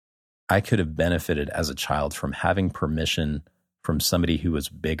I could have benefited as a child from having permission from somebody who was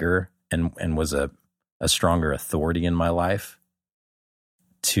bigger and was a stronger authority in my life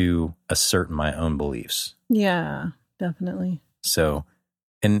to assert my own beliefs. Yeah, definitely. So,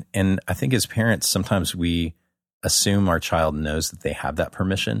 and I think as parents, sometimes we assume our child knows that they have that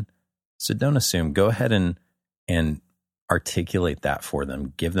permission. So don't assume. Go ahead and articulate that for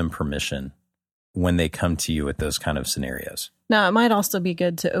them. Give them permission when they come to you with those kind of scenarios. Now, it might also be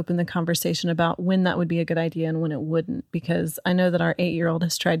good to open the conversation about when that would be a good idea and when it wouldn't, because I know that our 8-year-old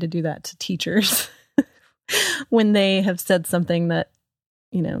has tried to do that to teachers when they have said something that,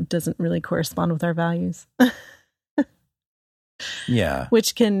 doesn't really correspond with our values. Yeah.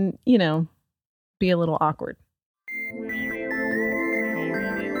 Which can, be a little awkward.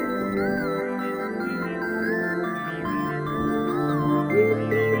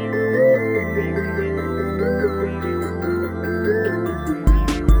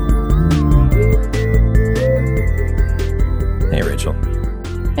 Hey, Rachel.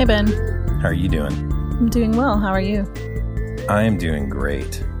 Hey, Ben. How are you doing? I'm doing well. How are you? I am doing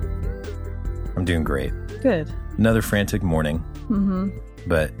great. I'm doing great. Good. Another frantic morning,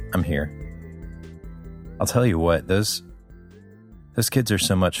 but I'm here. I'll tell you what, those kids are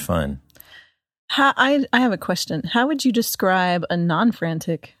so much fun. I have a question. How would you describe a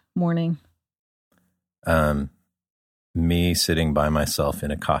non-frantic morning? Me sitting by myself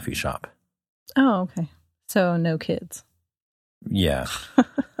in a coffee shop. Oh, okay. So no kids. Yeah. I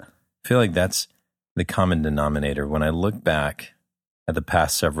feel like that's the common denominator. When I look back at the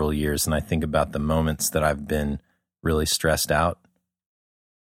past several years and I think about the moments that I've been really stressed out,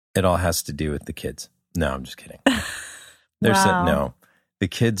 it all has to do with the kids. No, I'm just kidding. Wow. The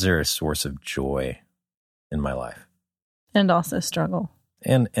kids are a source of joy in my life. And also struggle.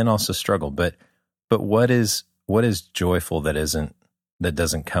 And also struggle. But what is joyful that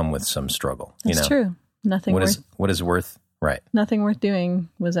doesn't come with some struggle? That's true. What is worth right. Nothing worth doing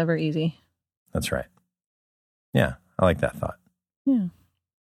was ever easy. That's right. Yeah, I like that thought. Yeah.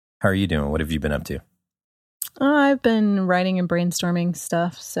 How are you doing? What have you been up to? I've been writing and brainstorming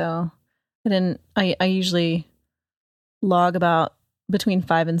stuff, so I usually log about between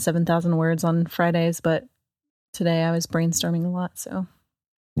 5,000 and 7,000 words on Fridays, but today I was brainstorming a lot, so.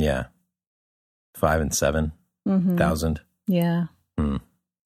 Yeah. 5,000 and 7,000. Yeah.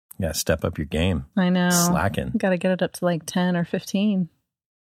 Yeah, step up your game. I know. Slacking. Got to get it up to like 10 or 15.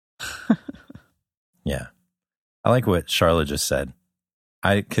 Yeah. I like what Charlotte just said.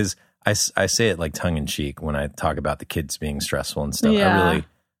 Because I say it like tongue in cheek when I talk about the kids being stressful and stuff. Yeah.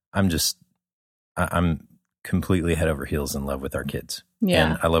 I'm completely head over heels in love with our kids.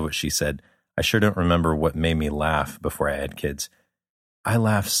 Yeah. And I love what she said. I sure don't remember what made me laugh before I had kids. I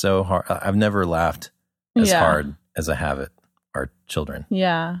laughed so hard. I've never laughed as hard as I have at our children.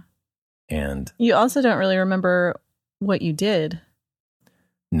 Yeah. And you also don't really remember what you did.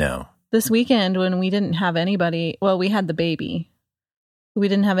 No. This weekend when we didn't have anybody, well, we had the baby. We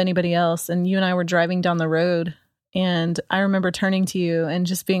didn't have anybody else. And you and I were driving down the road. And I remember turning to you and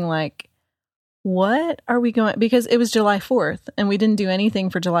just being like, what are we going? Because it was July 4th and we didn't do anything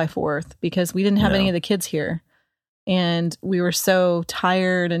for July 4th because we didn't have any of the kids here. And we were so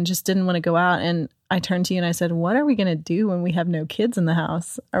tired and just didn't want to go out. And I turned to you and I said, what are we going to do when we have no kids in the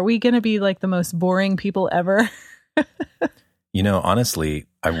house? Are we going to be like the most boring people ever? Honestly,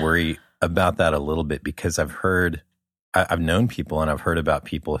 I worry about that a little bit because I've known people and I've heard about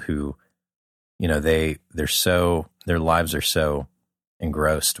people who, their lives are so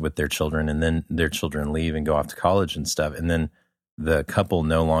engrossed with their children and then their children leave and go off to college and stuff. And then the couple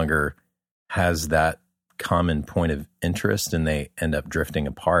no longer has that common point of interest and they end up drifting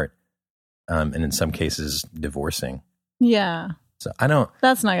apart. And in some cases divorcing. Yeah. So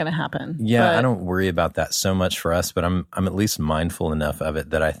that's not going to happen. Yeah. I don't worry about that so much for us, but I'm at least mindful enough of it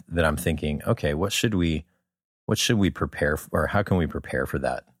that I'm thinking, okay, what should we prepare for, or how can we prepare for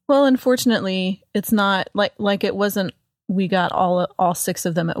that? Well, unfortunately it's not like it wasn't, we got all 6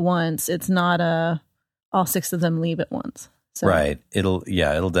 of them at once. It's not all 6 of them leave at once. So. Right.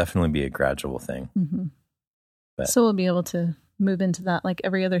 It'll definitely be a gradual thing. Mm-hmm. So we'll be able to move into that like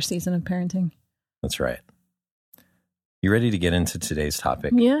every other season of parenting. That's right. You ready to get into today's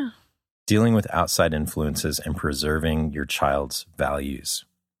topic? Yeah. Dealing with outside influences and preserving your child's values.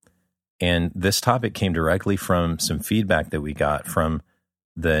 And this topic came directly from some feedback that we got from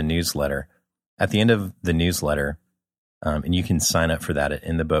the newsletter. At the end of the newsletter, and you can sign up for that at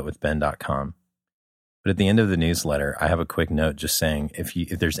intheboatwithben.com. But at the end of the newsletter, I have a quick note just saying, if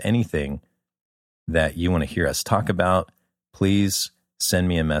there's anything that you want to hear us talk about, please send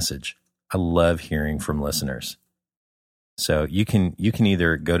me a message. I love hearing from listeners. So you can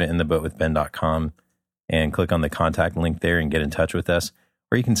either go to intheboatwithben.com and click on the contact link there and get in touch with us,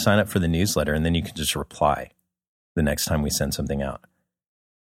 or you can sign up for the newsletter and then you can just reply the next time we send something out.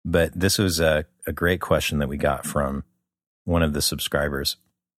 But this was a great question that we got from one of the subscribers.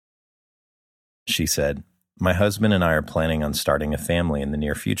 She said, "My husband and I are planning on starting a family in the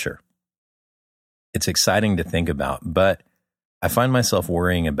near future. It's exciting to think about, but I find myself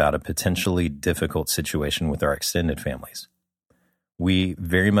worrying about a potentially difficult situation with our extended families. We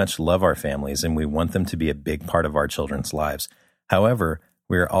very much love our families and we want them to be a big part of our children's lives. However,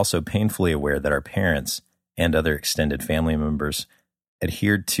 we are also painfully aware that our parents and other extended family members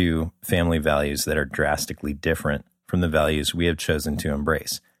adhered to family values that are drastically different from the values we have chosen to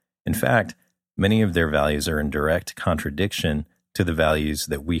embrace. In fact, many of their values are in direct contradiction to the values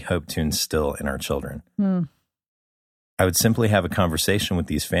that we hope to instill in our children. I would simply have a conversation with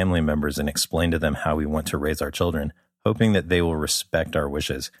these family members and explain to them how we want to raise our children, hoping that they will respect our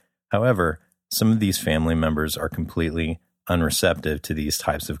wishes. However, some of these family members are completely unreceptive to these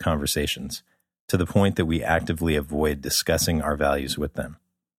types of conversations, to the point that we actively avoid discussing our values with them.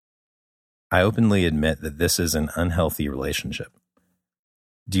 I openly admit that this is an unhealthy relationship.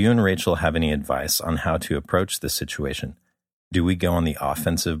 Do you and Rachel have any advice on how to approach this situation? Do we go on the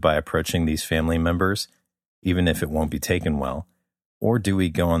offensive by approaching these family members, even if it won't be taken well? Or do we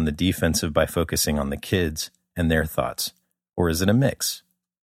go on the defensive by focusing on the kids and their thoughts? Or is it a mix?"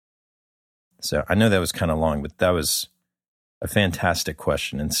 So I know that was kind of long, but that was a fantastic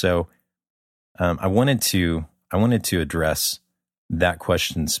question. And so I wanted to address that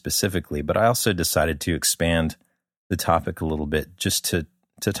question specifically, but I also decided to expand the topic a little bit just to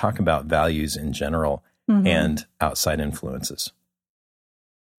talk about values in general and outside influences.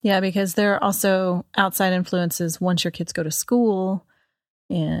 Yeah, because there are also outside influences once your kids go to school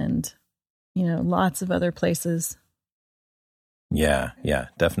and, lots of other places. Yeah,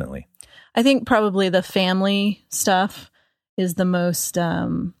 definitely. I think probably the family stuff is the most,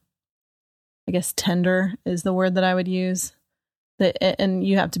 tender is the word that I would use. And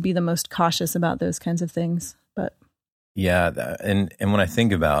you have to be the most cautious about those kinds of things. But yeah, and when I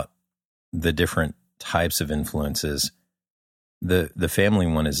think about the different types of influences, the family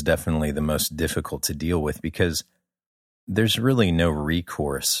one is definitely the most difficult to deal with because there's really no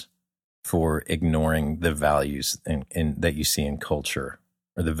recourse for ignoring the values in that you see in culture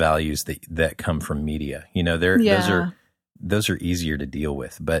or the values that come from media. Those are easier to deal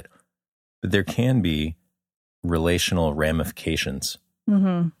with, but there can be relational ramifications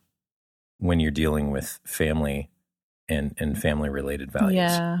when you're dealing with family and family related values.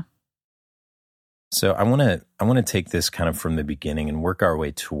 Yeah. So I want to take this kind of from the beginning and work our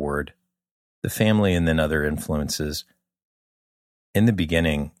way toward the family and then other influences. In the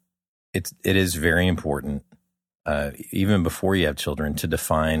beginning, it is very important, even before you have children, to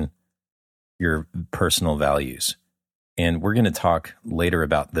define your personal values. And we're going to talk later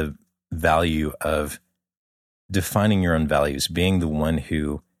about the value of defining your own values, being the one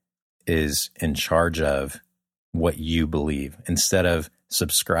who is in charge of what you believe instead of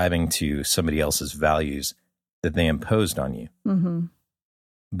subscribing to somebody else's values that they imposed on you.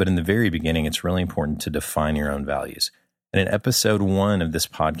 But in the very beginning, it's really important to define your own values. And in episode 1 of this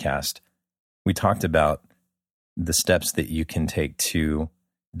podcast, we talked about the steps that you can take to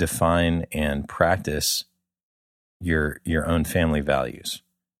define and practice your own family values.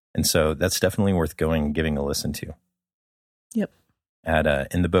 And so that's definitely worth going and giving a listen to. Yep. At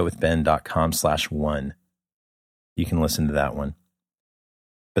intheboatwithben.com/1. You can listen to that one.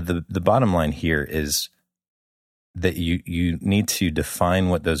 But the bottom line here is that you need to define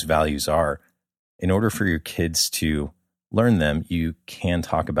what those values are. In order for your kids to learn them, you can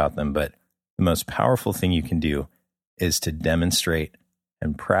talk about them, but the most powerful thing you can do is to demonstrate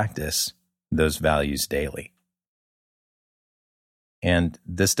and practice those values daily. And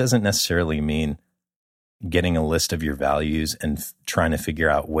this doesn't necessarily mean getting a list of your values and trying to figure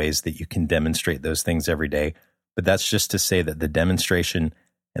out ways that you can demonstrate those things every day, but that's just to say that the demonstration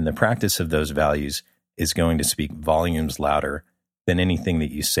and the practice of those values is going to speak volumes louder than anything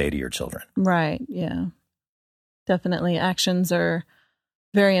that you say to your children. Right. Yeah. Definitely. Actions are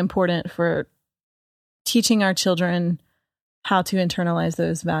very important for teaching our children how to internalize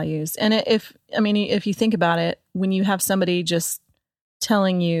those values. And if you think about it, when you have somebody just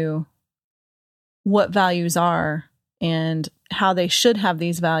telling you what values are and how they should have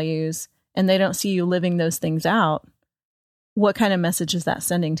these values, and they don't see you living those things out, what kind of message is that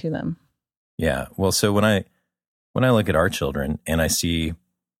sending to them? Yeah. Well, so when I look at our children and I see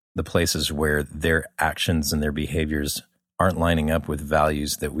the places where their actions and their behaviors aren't lining up with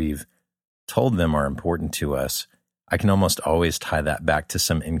values that we've told them are important to us, I can almost always tie that back to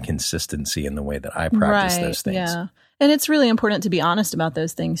some inconsistency in the way that I practice those things. Yeah. And it's really important to be honest about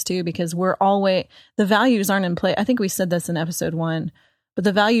those things too, because the values aren't in place. I think we said this in episode 1, but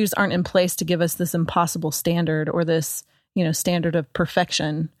the values aren't in place to give us this impossible standard or this, standard of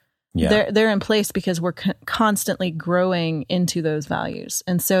perfection. Yeah. They're in place because we're constantly growing into those values.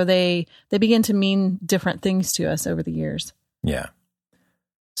 And so they begin to mean different things to us over the years. Yeah.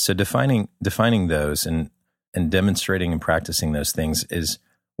 So defining those and demonstrating and practicing those things is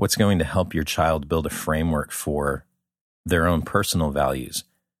what's going to help your child build a framework for their own personal values.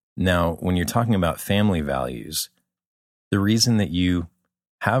 Now, when you're talking about family values, the reason that you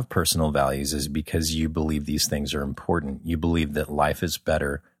have personal values is because you believe these things are important. You believe that life is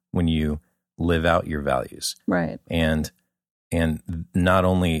better when you live out your values. Right. And not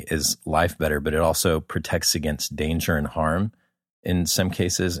only is life better, but it also protects against danger and harm in some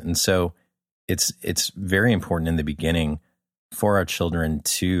cases. And so it's very important in the beginning for our children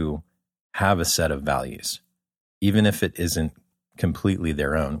to have a set of values, even if it isn't completely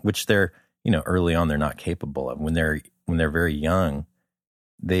their own, which they're, early on, they're not capable of. When they're very young,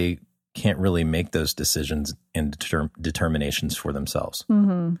 they can't really make those decisions and determinations for themselves.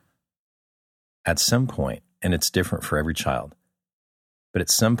 Mm-hmm. At some point, and it's different for every child, but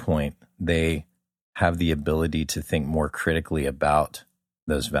at some point, they have the ability to think more critically about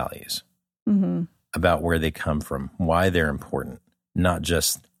those values, mm-hmm. about where they come from, why they're important, not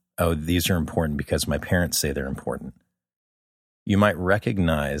just, oh, these are important because my parents say they're important. You might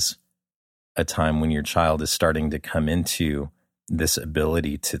recognize a time when your child is starting to come into this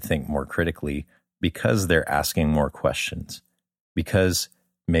ability to think more critically because they're asking more questions, because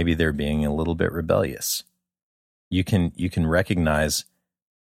maybe they're being a little bit rebellious. You can recognize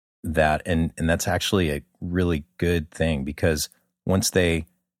that, and that's actually a really good thing, because once they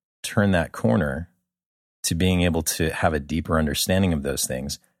turn that corner to being able to have a deeper understanding of those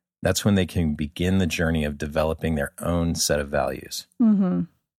things, that's when they can begin the journey of developing their own set of values. Mm-hmm.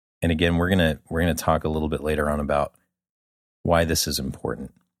 And again, we're gonna talk a little bit later on about why this is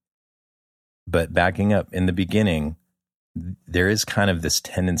important. But backing up, in the beginning, there is kind of this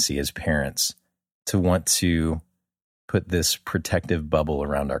tendency as parents to want to put this protective bubble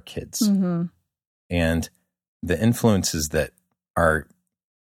around our kids. Mm-hmm. And the influences that are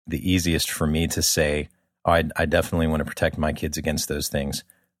the easiest for me to say, oh, I definitely want to protect my kids against those things,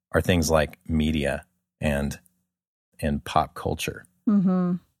 are things like media and pop culture.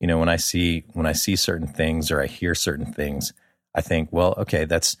 Mm-hmm. When I see certain things or I hear certain things, I think, well, okay,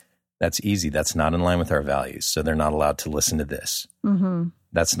 that's easy. That's not in line with our values, so they're not allowed to listen to this. Mm-hmm.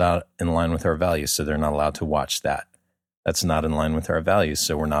 That's not in line with our values, so they're not allowed to watch that. That's not in line with our values,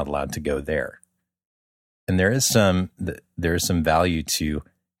 so we're not allowed to go there. And there is some value to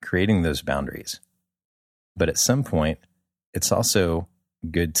creating those boundaries. But at some point, it's also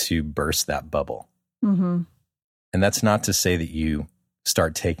good to burst that bubble. Mm-hmm. And that's not to say that you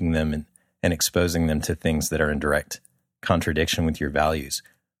start taking them and exposing them to things that are in direct contradiction with your values.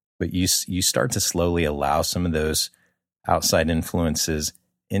 But you start to slowly allow some of those outside influences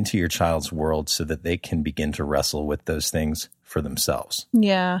into your child's world so that they can begin to wrestle with those things for themselves.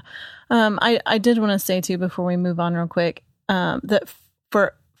 Yeah. I did want to say too, before we move on real quick, that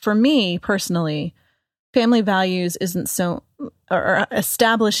for me personally, family values or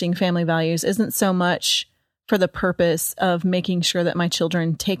establishing family values isn't so much for the purpose of making sure that my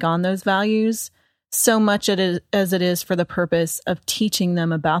children take on those values, so much as it is for the purpose of teaching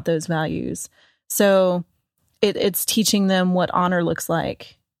them about those values. So it's teaching them what honor looks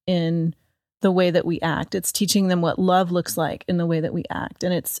like in the way that we act. It's teaching them what love looks like in the way that we act.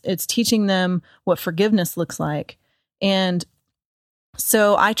 And it's teaching them what forgiveness looks like. And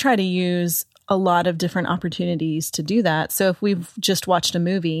so I try to use a lot of different opportunities to do that. So if we've just watched a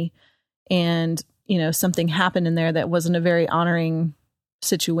movie and, something happened in there that wasn't a very honoring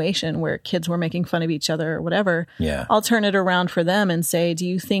situation where kids were making fun of each other or whatever, yeah, I'll turn it around for them and say, do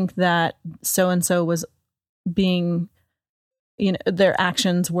you think that so-and-so was being, their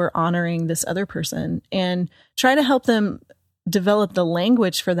actions were honoring this other person? And try to help them develop the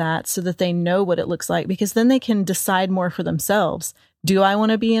language for that so that they know what it looks like, because then they can decide more for themselves. Do I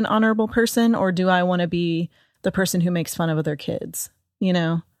want to be an honorable person, or do I want to be the person who makes fun of other kids?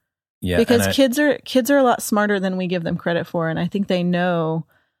 Yeah, because kids are a lot smarter than we give them credit for. And I think they know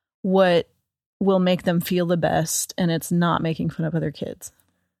what will make them feel the best, and it's not making fun of other kids.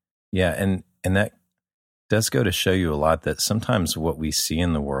 Yeah. And that does go to show you a lot that sometimes what we see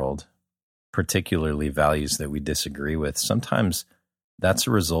in the world, particularly values that we disagree with, sometimes that's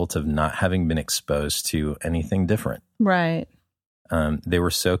a result of not having been exposed to anything different. Right. They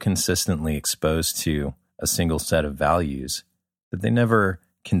were so consistently exposed to a single set of values, that they never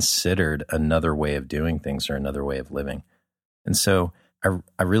considered another way of doing things or another way of living. And so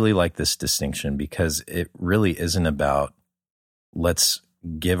I really like this distinction, because it really isn't about, let's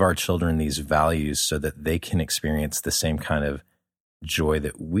give our children these values so that they can experience the same kind of joy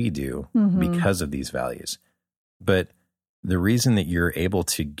that we do because of these values. But the reason that you're able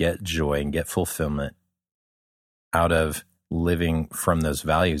to get joy and get fulfillment out of living from those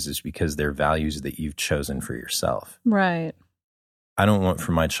values is because they're values that you've chosen for yourself. Right. I don't want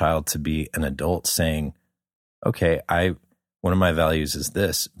for my child to be an adult saying, okay, one of my values is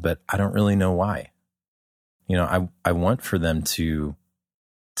this, but I don't really know why. You know, I want for them to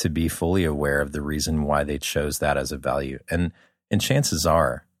be fully aware of the reason why they chose that as a value. And chances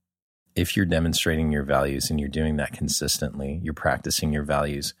are, if you're demonstrating your values and you're doing that consistently, you're practicing your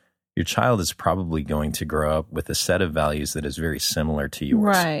values, your child is probably going to grow up with a set of values that is very similar to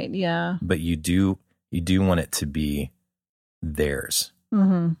yours. Right, yeah. But you do want it to be theirs.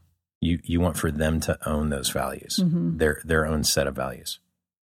 Mm-hmm. You want for them to own those values, their own set of values.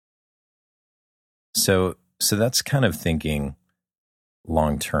 So that's kind of thinking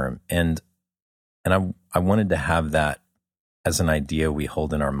long term, and I wanted to have that as an idea we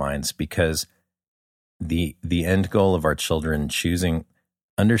hold in our minds, because the end goal of our children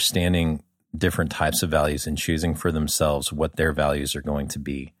understanding different types of values and choosing for themselves what their values are going to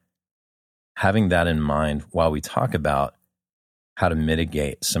be, having that in mind while we talk about how to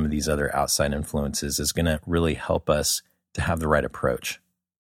mitigate some of these other outside influences is going to really help us to have the right approach.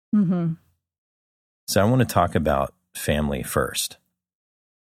 Mm-hmm. So I want to talk about family first.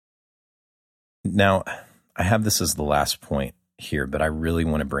 Now, I have this as the last point here, but I really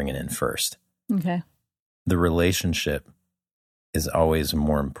want to bring it in first. Okay. The relationship is always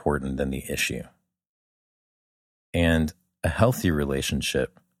more important than the issue. And a healthy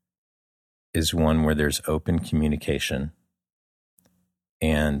relationship is one where there's open communication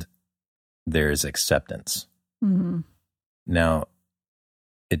and there's acceptance. Mm-hmm. Now,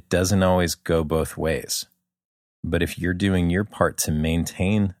 it doesn't always go both ways, but if you're doing your part to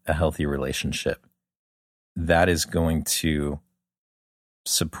maintain a healthy relationship, that is going to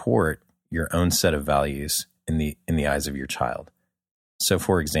support your own set of values in the eyes of your child. So,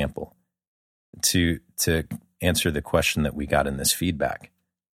 for example, to answer the question that we got in this feedback,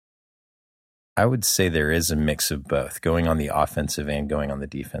 I would say there is a mix of both, going on the offensive and going on the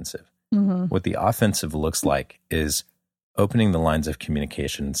defensive. Mm-hmm. What the offensive looks like is opening the lines of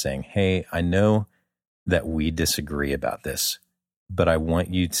communication and saying, hey, I know that we disagree about this, but I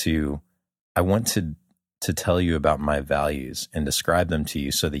want to tell you about my values and describe them to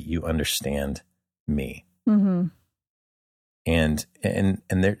you so that you understand me. Mm-hmm. And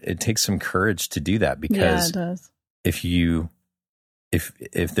there, it takes some courage to do that, because it does.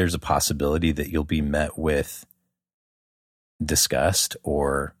 If there's a possibility that you'll be met with disgust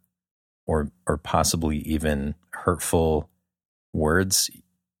or possibly even hurtful words,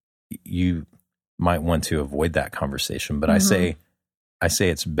 you might want to avoid that conversation. But I say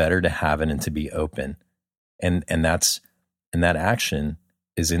it's better to have it and to be open. And that action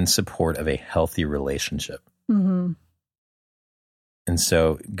is in support of a healthy relationship. Mm-hmm. And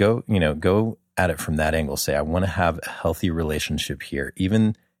so go at it from that angle. Say, I want to have a healthy relationship here.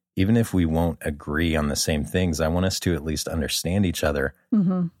 Even if we won't agree on the same things, I want us to at least understand each other.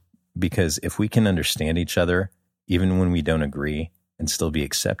 Mm-hmm. Because if we can understand each other, even when we don't agree, and still be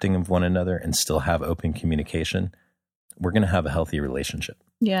accepting of one another and still have open communication, we're going to have a healthy relationship.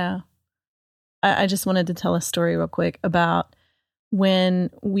 Yeah. I just wanted to tell a story real quick about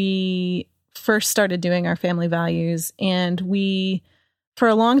when we first started doing our family values, and we, for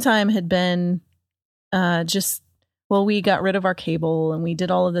a long time, had been we got rid of our cable and we did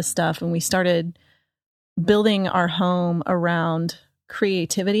all of this stuff, and we started building our home around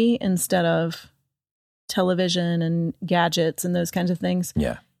creativity instead of television and gadgets and those kinds of things.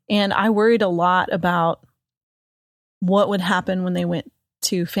 Yeah. And I worried a lot about what would happen when they went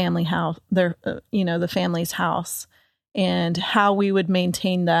to family house, the family's house, and how we would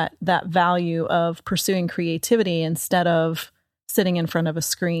maintain that value of pursuing creativity instead of sitting in front of a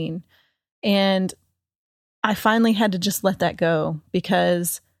screen. And I finally had to just let that go,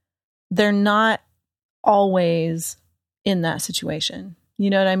 because they're not always in that situation. You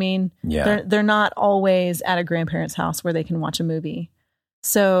know what I mean? Yeah. They're not always at a grandparent's house where they can watch a movie.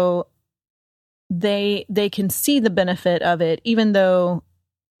 So they can see the benefit of it, even though,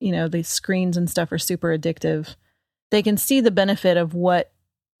 the screens and stuff are super addictive. They can see the benefit of what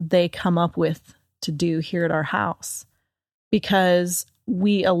they come up with to do here at our house, because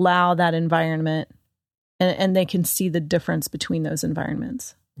we allow that environment, and they can see the difference between those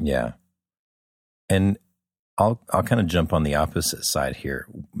environments. Yeah. And I'll kind of jump on the opposite side here.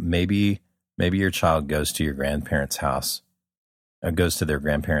 Maybe your child goes to your grandparents' house, goes to their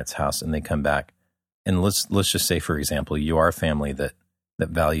grandparents' house, and they come back. And let's just say, for example, you are a family that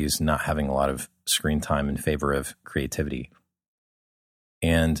values not having a lot of screen time in favor of creativity.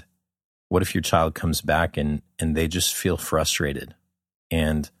 And what if your child comes back and they just feel frustrated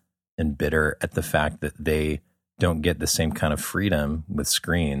and bitter at the fact that they don't get the same kind of freedom with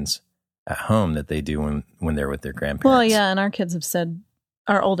screens at home that they do when they're with their grandparents? Well, yeah, and our kids have said,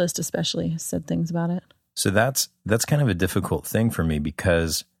 our oldest especially, has said things about it. So that's kind of a difficult thing for me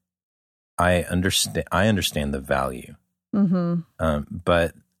because I understand the value,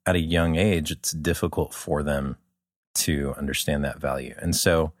 but at a young age, it's difficult for them to understand that value. And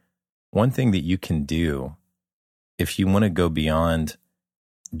so, one thing that you can do if you want to go beyond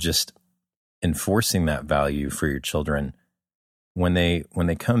just enforcing that value for your children, when they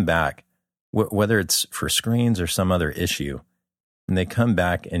come back, whether it's for screens or some other issue, when they come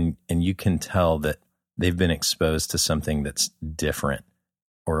back and you can tell that they've been exposed to something that's different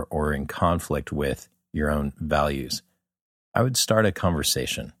or in conflict with your own values, I would start a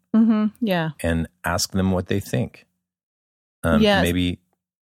conversation. Yeah. And ask them what they think. Yes. Maybe,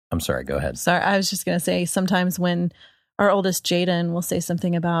 I'm sorry, go ahead. Sorry, I was just going to say, sometimes when our oldest Jaden will say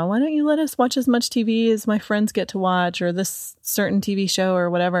something about, why don't you let us watch as much TV as my friends get to watch, or this certain TV show or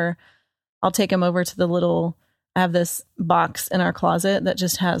whatever, I'll take him over to I have this box in our closet that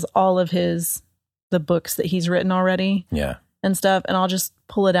just has all of the books that he's written already. Yeah. And stuff. And I'll just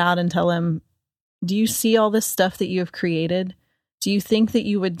pull it out and tell him, do you see all this stuff that you have created? Do you think that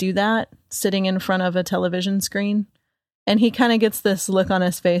you would do that sitting in front of a television screen? And he kind of gets this look on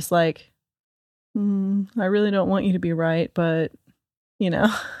his face like, I really don't want you to be right, but,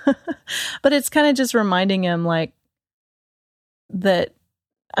 but it's kind of just reminding him like that.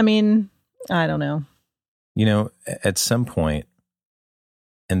 I mean, I don't know. At some point,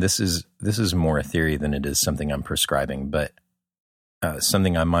 and this is more a theory than it is something I'm prescribing, but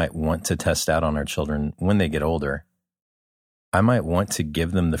something I might want to test out on our children when they get older. I might want to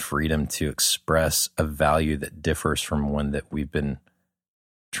give them the freedom to express a value that differs from one that we've been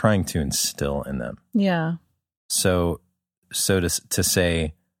trying to instill in them. Yeah. So to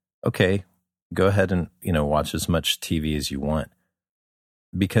say, okay, go ahead and, watch as much TV as you want,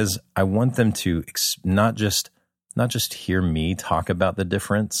 because I want them to not just hear me talk about the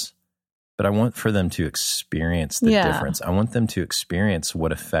difference, but I want for them to experience the difference. I want them to experience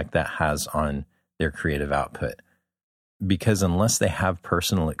what effect that has on their creative output. Because unless they have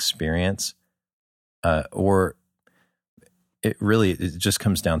personal experience, or it just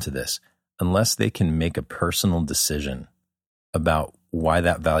comes down to this, unless they can make a personal decision about why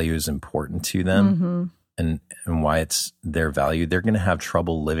that value is important to them and why it's their value, they're going to have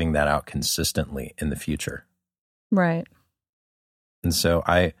trouble living that out consistently in the future. Right. And so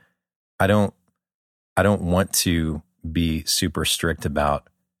I don't want to be super strict about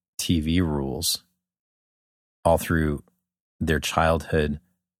TV rules all through their childhood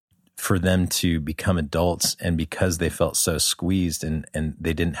for them to become adults, and because they felt so squeezed and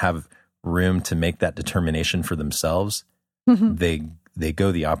they didn't have room to make that determination for themselves, they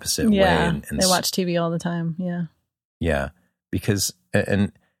go the opposite way. And they watch TV all the time. Yeah. Yeah. Because,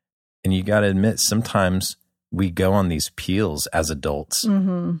 and you got to admit, sometimes we go on these peels as adults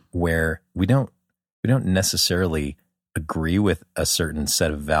where we don't necessarily agree with a certain set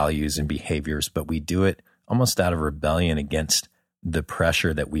of values and behaviors, but we do it almost out of rebellion against the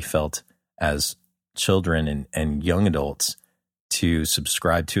pressure that we felt as children and young adults to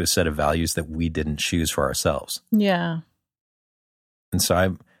subscribe to a set of values that we didn't choose for ourselves. Yeah. And so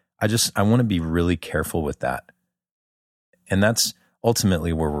I want to be really careful with that. And that's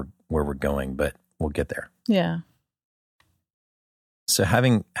ultimately where we're going, but we'll get there. Yeah. So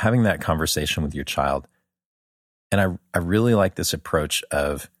having that conversation with your child, and I really like this approach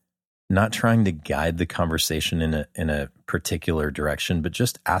of not trying to guide the conversation in a particular direction, but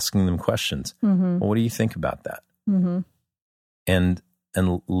just asking them questions. Well, what do you think about that? And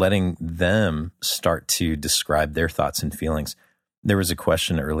letting them start to describe their thoughts and feelings. There was a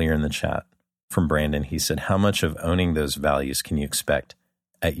question earlier in the chat from Brandon. He said, how much of owning those values can you expect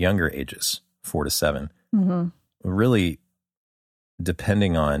at younger ages, 4 to 7? Really,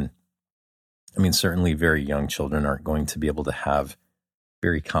 depending on, certainly very young children aren't going to be able to have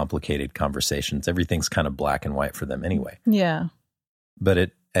very complicated conversations. Everything's kind of black and white for them anyway. Yeah.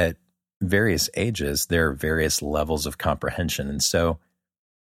 But at various ages, there are various levels of comprehension. And so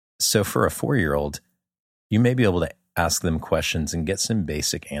for a 4-year-old, you may be able to ask them questions and get some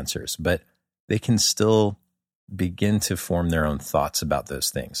basic answers, but they can still begin to form their own thoughts about those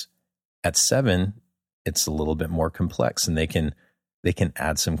things. At 7, it's a little bit more complex, and they can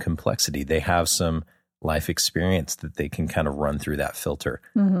add some complexity. They have some life experience that they can kind of run through that filter.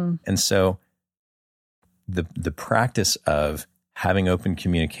 Mm-hmm. And so the practice of having open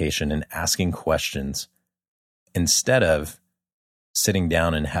communication and asking questions instead of sitting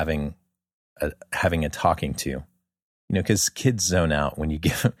down and having a talking to, because kids zone out when you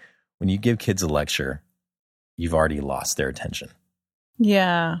give kids a lecture, you've already lost their attention.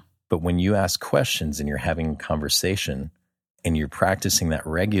 Yeah. But when you ask questions and you're having a conversation and you're practicing that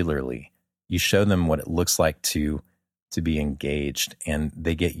regularly, you show them what it looks like to be engaged, and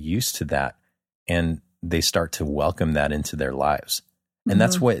they get used to that, and they start to welcome that into their lives. And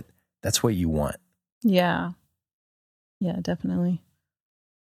that's what you want. Yeah. Yeah, definitely.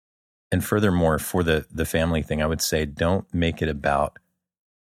 And furthermore, for the family thing, I would say don't make it about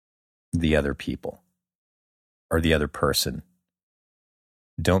the other people or the other person.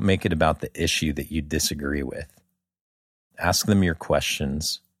 Don't make it about the issue that you disagree with. Ask them your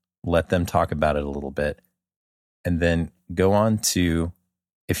questions. Let them talk about it a little bit. And then go on to,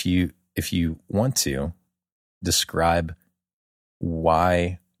 if you want to, describe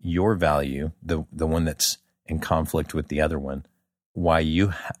why your value, the one that's in conflict with the other one, why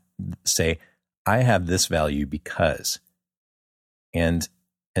you say, I have this value because, and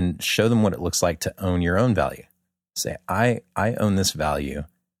show them what it looks like to own your own value. Say, I own this value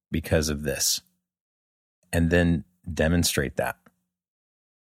because of this, and then demonstrate that.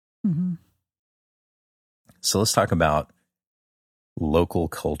 Mm-hmm. So let's talk about local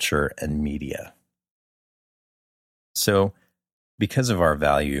culture and media. So because of our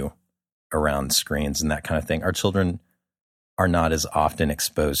value around screens and that kind of thing, our children are not as often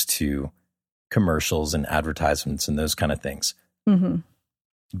exposed to commercials and advertisements and those kind of things. Mm-hmm.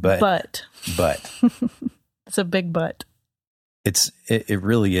 But it's a big but. It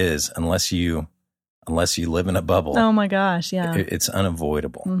really is, unless you live in a bubble. Oh my gosh, yeah. It's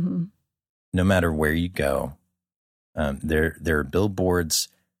unavoidable. Mm-hmm. No matter where you go, there are billboards,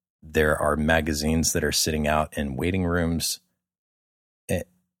 there are magazines that are sitting out in waiting rooms.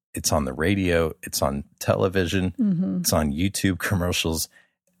 It's on the radio, it's on television, Mm-hmm. it's on YouTube commercials.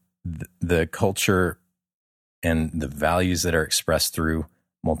 The culture and the values that are expressed through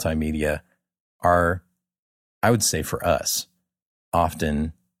multimedia are, I would say for us,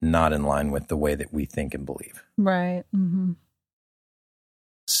 often not in line with the way that we think and believe. Right. Mm-hmm.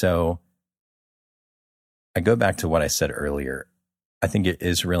 So I go back to what I said earlier. I think it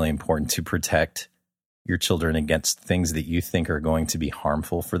is really important to protect your children against things that you think are going to be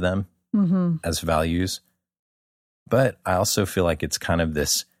harmful for them Mm-hmm. as values. But I also feel like it's kind of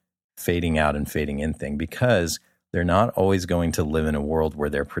this fading out and fading in thing, because they're not always going to live in a world where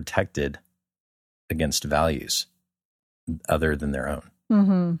they're protected against values other than their own.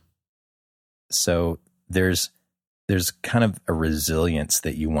 Mm-hmm. So there's kind of a resilience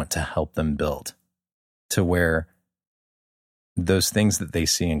that you want to help them build, to where those things that they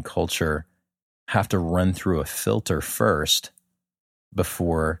see in culture have to run through a filter first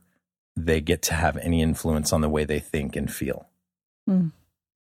before they get to have any influence on the way they think and feel. Mm.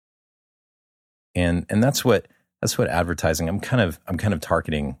 And that's what advertising. I'm kind of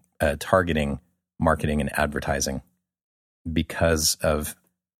targeting marketing and advertising because of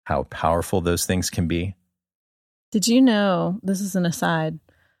how powerful those things can be. Did you know, this is an aside,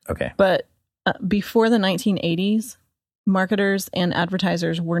 Okay. but before the 1980s, marketers and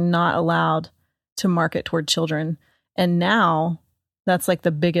advertisers were not allowed to market toward children. And now that's like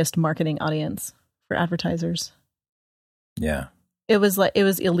the biggest marketing audience for advertisers. Yeah. It was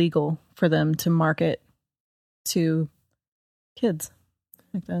illegal for them to market to kids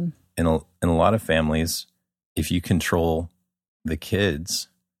back then. In a lot of families, if you control the kids,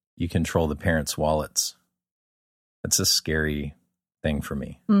 you control the parents' wallets. That's a scary thing for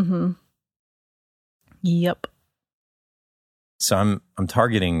me. Mm-hmm. Yep. So I'm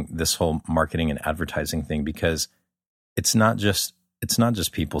targeting this whole marketing and advertising thing because it's not just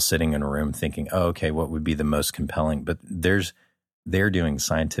people sitting in a room thinking, oh, okay, what would be the most compelling? But they're doing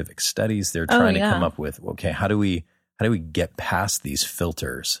scientific studies. They're trying to come up with, okay, how do we get past these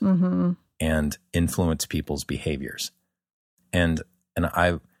filters Mm-hmm. and influence people's behaviors? And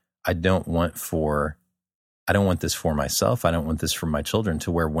I don't want this for myself. I don't want this for my children,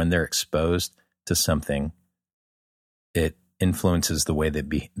 to where when they're exposed to something, it influences the way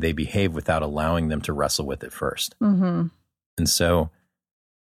that they behave without allowing them to wrestle with it first. Mm-hmm. And so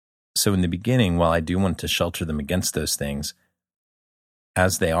in the beginning, while I do want to shelter them against those things,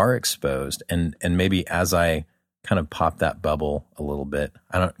 as they are exposed, and maybe as I kind of pop that bubble a little bit,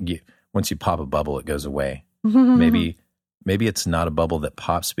 once you pop a bubble, it goes away. Maybe maybe it's not a bubble that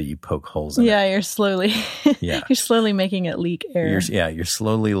pops, but you poke holes in it. Yeah, you're slowly, you're slowly making it leak air. You're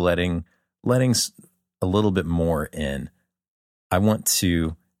slowly letting a little bit more in. I want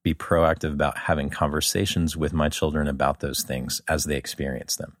to be proactive about having conversations with my children about those things as they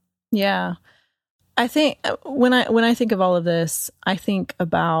experience them. Yeah. I think when I think of all of this, I think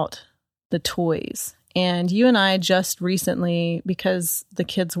about the toys. And you and I just recently, because the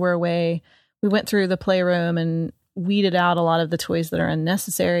kids were away, we went through the playroom and weeded out a lot of the toys that are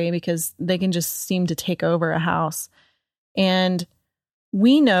unnecessary because they can just seem to take over a house. And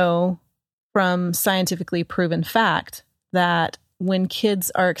we know from scientifically proven fact that when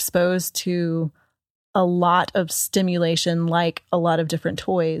kids are exposed to a lot of stimulation, like a lot of different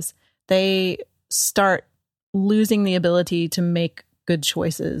toys, they start losing the ability to make good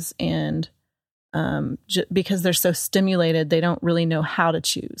choices. And because they're so stimulated, they don't really know how to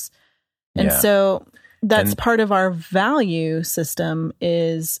choose. And so that's part of our value system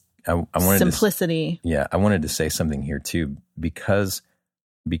is I simplicity. I wanted to say something here too, because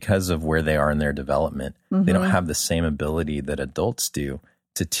of where they are in their development, they don't have the same ability that adults do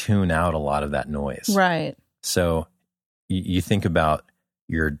to tune out a lot of that noise. Right. So you think about,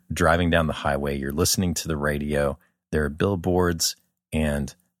 you're driving down the highway, you're listening to the radio, there are billboards,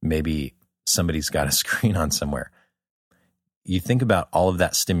 and maybe somebody's got a screen on somewhere. You think about all of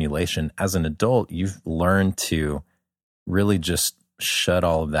that stimulation. As an adult, you've learned to really just shut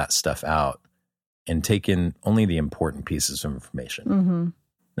all of that stuff out and take in only the important pieces of information. Mm-hmm.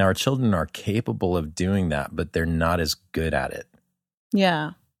 Now, our children are capable of doing that, but they're not as good at it.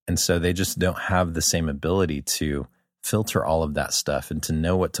 Yeah. And so they just don't have the same ability to filter all of that stuff and to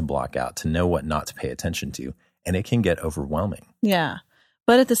know what to block out, to know what not to pay attention to. And it can get overwhelming. Yeah.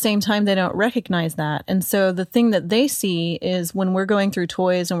 But at the same time, they don't recognize that. And so the thing that they see is when we're going through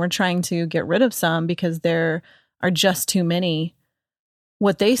toys and we're trying to get rid of some because there are just too many,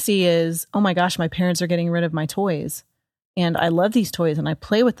 what they see is, oh my gosh, my parents are getting rid of my toys. And I love these toys and I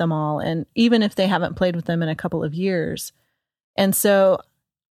play with them all. And even if they haven't played with them in a couple of years. And so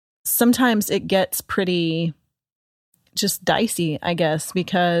sometimes it gets pretty just dicey, I guess,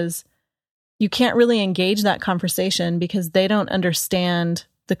 because you can't really engage that conversation because they don't understand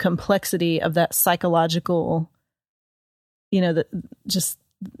the complexity of that psychological, just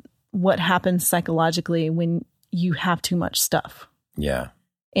what happens psychologically when you have too much stuff. Yeah.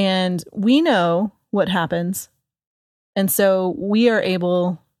 And we know what happens. And so we are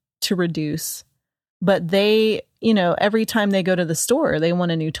able to reduce, but they, every time they go to the store, they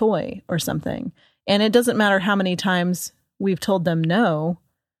want a new toy or something. And it doesn't matter how many times we've told them no,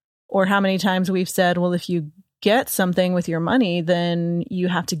 or how many times we've said, well, if you get something with your money, then you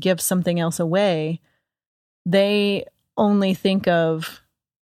have to give something else away. They only think of,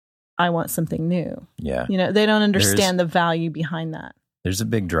 I want something new. Yeah. They don't understand the value behind that. There's a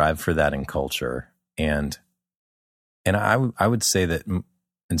big drive for that in culture. And I would say that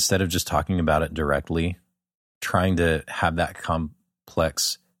instead of just talking about it directly, trying to have that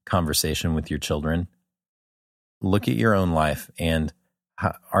complex conversation with your children, look at your own life and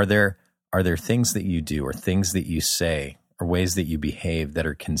are there things that you do or things that you say or ways that you behave that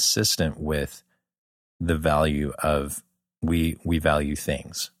are consistent with the value of we value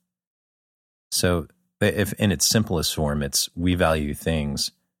things? So if in its simplest form, it's we value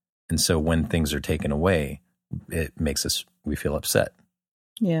things. And so when things are taken away, it makes we feel upset.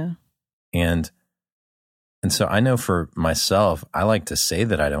 Yeah. And so I know for myself, I like to say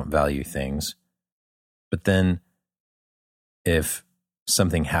that I don't value things, but then if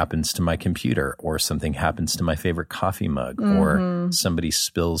something happens to my computer or something happens to my favorite coffee mug or somebody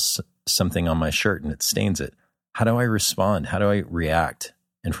spills something on my shirt and it stains it, how do I respond? How do I react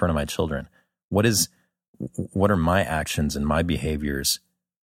in front of my children? What are my actions and my behaviors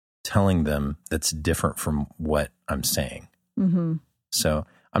telling them that's different from what I'm saying? Mm-hmm. So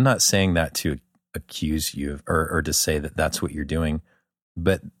I'm not saying that to accuse you or to say that that's what you're doing,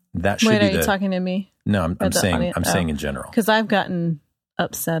 but that should be are you talking to me? No, I'm saying in general. Because I've gotten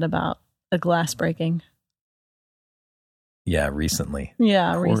upset about a glass breaking. Yeah, recently.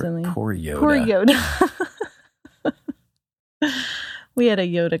 Yeah, recently. Poor Yoda. Poor Yoda. We had a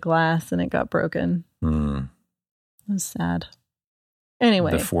Yoda glass and it got broken. It was sad.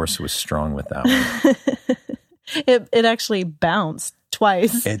 Anyway. The force was strong with that one. It actually bounced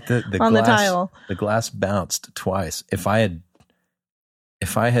twice on the tile. The glass bounced twice. If I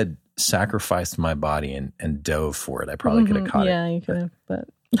had sacrificed my body and dove for it, I probably could have caught it. Yeah, you could have, but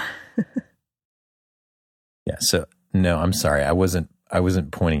yeah. So no, I'm sorry. I wasn't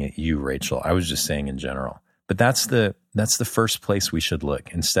pointing at you, Rachel. I was just saying in general. But that's the first place we should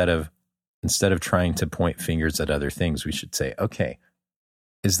look instead of instead of trying to point fingers at other things, we should say, okay,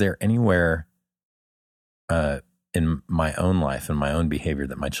 is there anywhere in my own life and my own behavior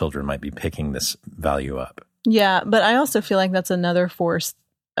that my children might be picking this value up? Yeah, but I also feel like that's another force,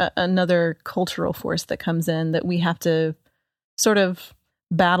 another cultural force that comes in that we have to sort of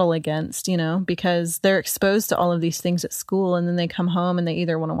battle against, because they're exposed to all of these things at school, and then they come home and they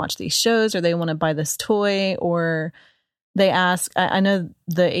either want to watch these shows or they want to buy this toy, or they ask, I know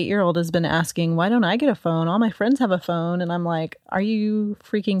the 8-year-old has been asking, why don't I get a phone? All my friends have a phone. And I'm like, are you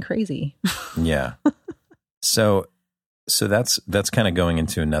freaking crazy? Yeah. So that's kind of going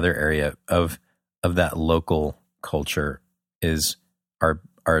into another area of that local culture is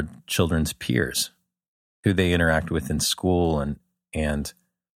our children's peers, who they interact with in school, and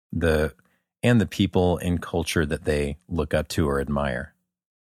the people in culture that they look up to or admire.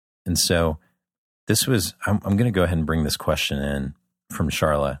 And so I'm going to go ahead and bring this question in from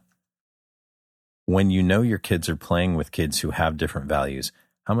Charla. When you know your kids are playing with kids who have different values,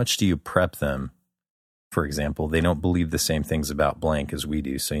 how much do you prep them? For example, they don't believe the same things about blank as we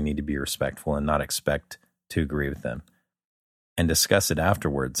do, so you need to be respectful and not expect to agree with them, and discuss it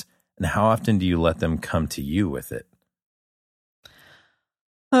afterwards. And how often do you let them come to you with it?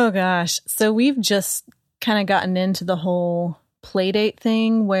 Oh, gosh. So we've just kind of gotten into the whole play date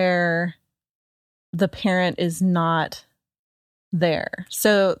thing where the parent is not there.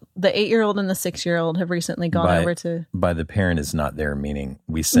 So the 8-year-old and the 6-year-old have recently gone over to... By the parent is not there, meaning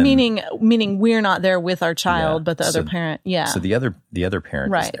we send... Meaning we're not there with our child, but the other parent, yeah. So the other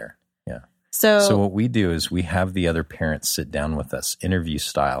parent is there. Yeah. So what we do is we have the other parent sit down with us, interview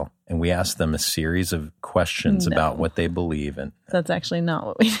style, and we ask them a series of questions about what they believe. And that's actually not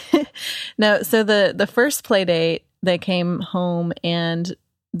what we did. No, so the first play date, they came home and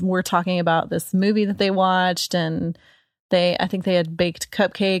we're talking about this movie that they watched, and I think they had baked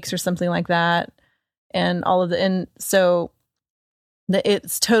cupcakes or something like that, and so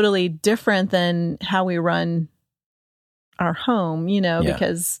it's totally different than how we run our home,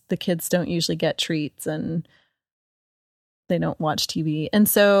 because the kids don't usually get treats and they don't watch TV. And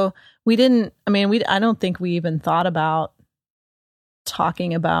so I don't think we even thought about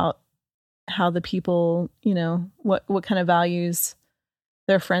talking about how the people, what kind of values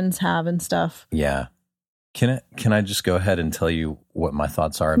their friends have and stuff. Yeah. Can I just go ahead and tell you what my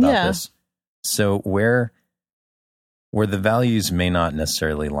thoughts are about this? So where the values may not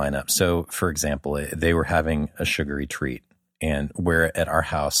necessarily line up. So for example, they were having a sugary treat, and where at our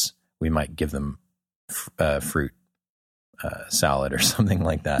house we might give them fruit salad or something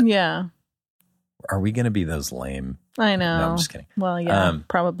like that. Yeah. Are we going to be those lame? I know. No, I'm just kidding. Well, yeah,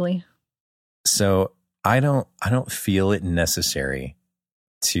 probably. So I don't feel it necessary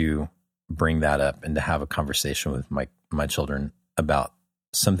to bring that up and to have a conversation with my children about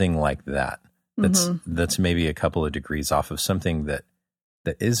something like that. That's maybe a couple of degrees off of something that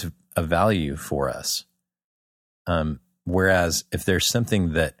is a value for us. Whereas if there's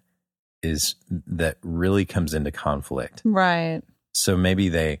something that really comes into conflict, right? So maybe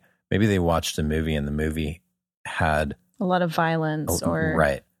they watched a movie and the movie had a lot of violence,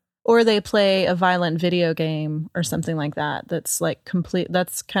 right. Or they play a violent video game or something like that. That's like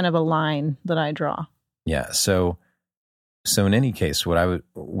that's kind of a line that I draw. Yeah. So in any case, what I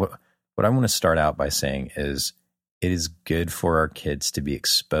want to start out by saying is it is good for our kids to be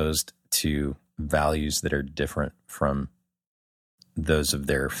exposed to values that are different from those of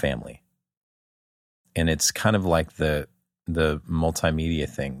their family. And it's kind of like the multimedia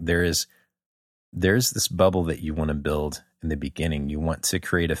thing. There's this bubble that you want to build in the beginning. You want to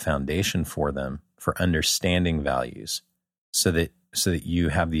create a foundation for them for understanding values so that you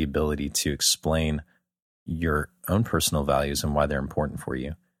have the ability to explain your own personal values and why they're important for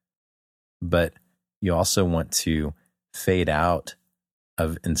you. But you also want to fade out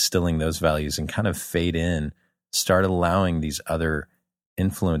of instilling those values and kind of fade in, start allowing these other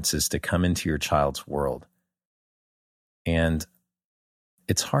influences to come into your child's world. And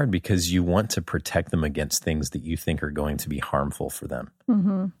it's hard because you want to protect them against things that you think are going to be harmful for them.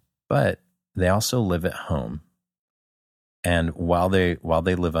 Mm-hmm. But they also live at home. And while they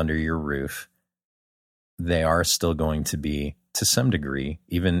live under your roof, they are still going to be, to some degree,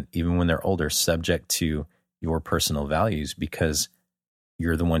 even when they're older, subject to your personal values because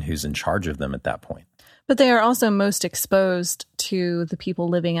you're the one who's in charge of them at that point. But they are also most exposed to the people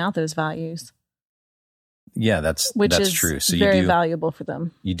living out those values. Yeah, that's true. So very valuable for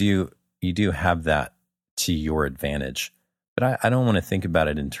them. You do have that to your advantage. But I don't want to think about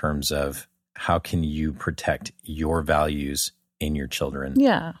it in terms of how can you protect your values in your children.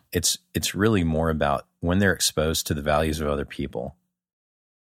 Yeah. It's really more about when they're exposed to the values of other people,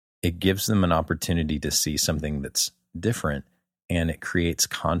 it gives them an opportunity to see something that's different, and it creates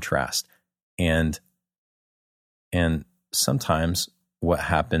contrast. And sometimes what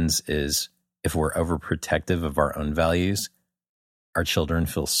happens is, if we're overprotective of our own values, our children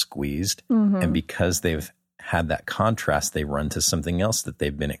feel squeezed. Mm-hmm. And because they've had that contrast, they run to something else that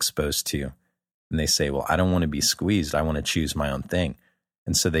they've been exposed to. And they say, well, I don't want to be squeezed. I want to choose my own thing.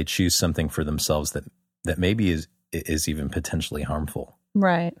 And so they choose something for themselves that maybe is even potentially harmful.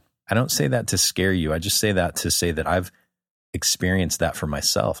 Right. I don't say that to scare you. I just say that to say that I've experienced that for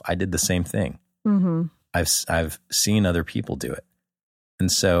myself. I did the same thing. Mm-hmm. I've seen other people do it.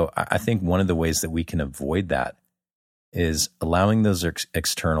 And so I think one of the ways that we can avoid that is allowing those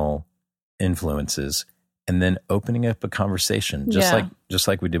external influences and then opening up a conversation, just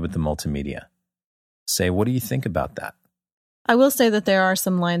like we did with the multimedia. Say, what do you think about that? I will say that there are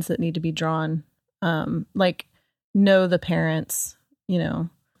some lines that need to be drawn, like know the parents,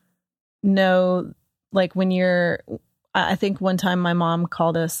 know, like when I think one time my mom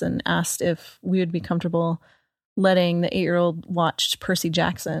called us and asked if we would be comfortable letting the 8-year-old watch Percy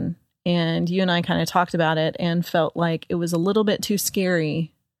Jackson. And you and I kind of talked about it and felt like it was a little bit too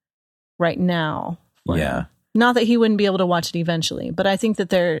scary right now. Yeah. Not that he wouldn't be able to watch it eventually, but I think that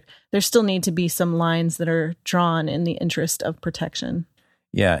there still need to be some lines that are drawn in the interest of protection.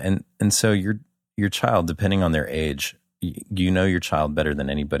 Yeah. And so your child, depending on their age, you know your child better than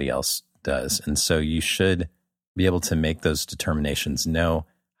anybody else does. And so you should be able to make those determinations, know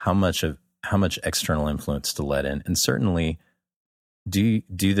how much external influence to let in, and certainly do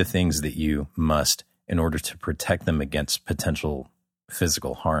the things that you must in order to protect them against potential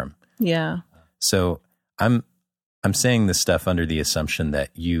physical harm. Yeah. So I'm saying this stuff under the assumption that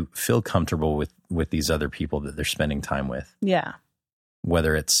you feel comfortable with these other people that they're spending time with. Yeah.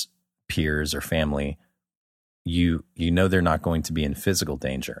 Whether it's peers or family, you know they're not going to be in physical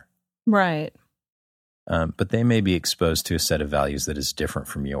danger. Right. But they may be exposed to a set of values that is different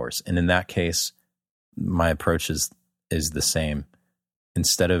from yours. And in that case, my approach is the same.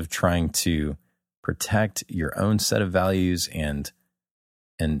 Instead of trying to protect your own set of values and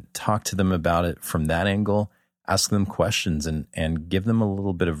talk to them about it from that angle, ask them questions and give them a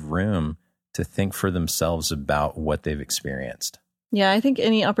little bit of room to think for themselves about what they've experienced. Yeah, I think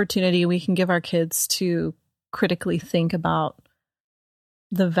any opportunity we can give our kids to critically think about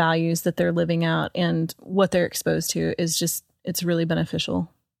the values that they're living out and what they're exposed to it's really beneficial.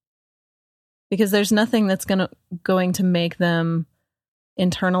 Because there's nothing that's going to make them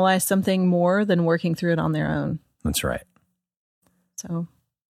internalize something more than working through it on their own. That's right.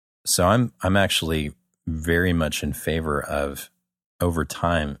 So I'm actually very much in favor of, over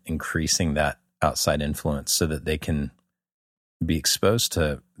time, increasing that outside influence so that they can be exposed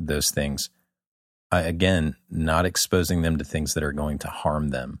to those things. Again, not exposing them to things that are going to harm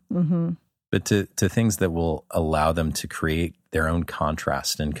them, mm-hmm. but to things that will allow them to create their own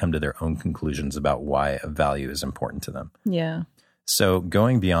contrast and come to their own conclusions about why a value is important to them. Yeah. So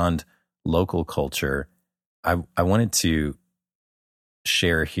going beyond local culture, I wanted to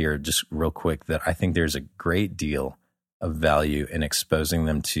share here just real quick that I think there's a great deal of value in exposing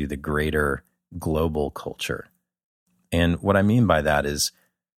them to the greater global culture. And what I mean by that is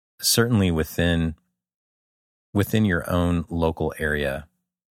certainly within your own local area,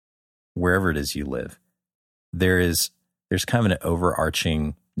 wherever it is you live, there's kind of an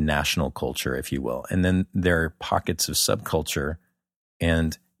overarching national culture, if you will. And then there are pockets of subculture,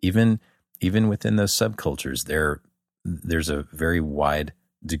 and even within those subcultures, there's a very wide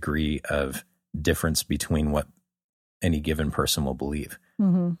degree of difference between what any given person will believe.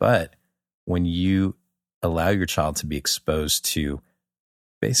 Mm-hmm. But when you allow your child to be exposed to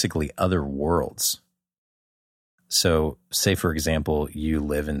basically other worlds, so say, for example, you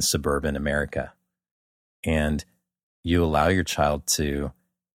live in suburban America and you allow your child to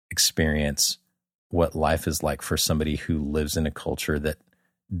experience what life is like for somebody who lives in a culture that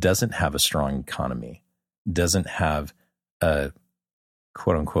doesn't have a strong economy, doesn't have a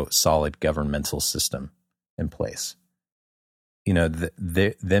quote unquote solid governmental system in place.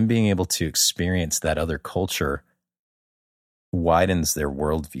 Them being able to experience that other culture widens their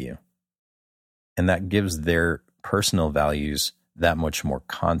worldview, and that gives their personal values that much more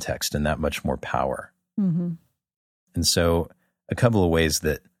context and that much more power. Mm-hmm. And so a couple of ways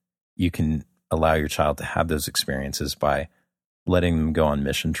that you can allow your child to have those experiences by letting them go on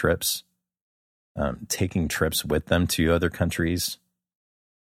mission trips, taking trips with them to other countries.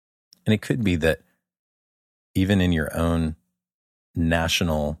 And it could be that even in your own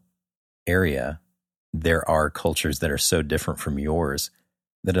national area, there are cultures that are so different from yours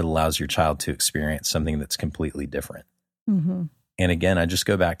that it allows your child to experience something that's completely different. Mm-hmm. And again, I just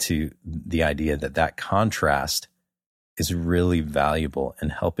go back to the idea that contrast is really valuable in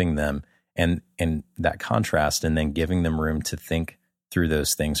helping them, and that contrast and then giving them room to think through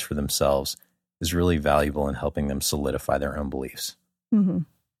those things for themselves is really valuable in helping them solidify their own beliefs. Mm-hmm.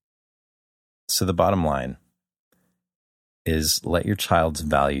 So the bottom line is, let your child's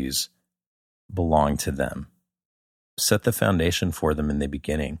values belong to them. Set the foundation for them in the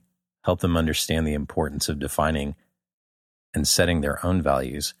beginning. Help them understand the importance of defining and setting their own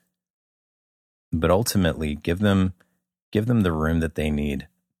values. But ultimately, give them the room that they need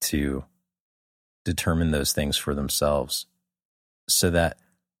to determine those things for themselves, so that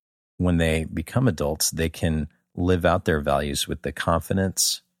when they become adults, they can live out their values with the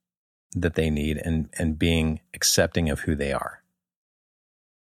confidence that they need and being accepting of who they are.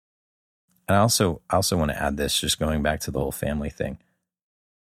 And I also want to add this, just going back to the whole family thing.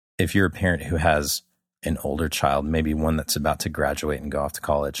 If you're a parent who has an older child, maybe one that's about to graduate and go off to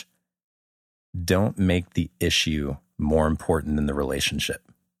college, don't make the issue more important than the relationship.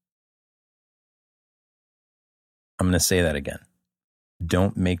 I'm going to say that again.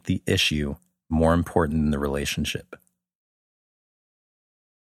 Don't make the issue more important than the relationship.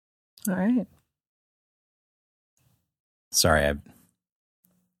 All right. Sorry, I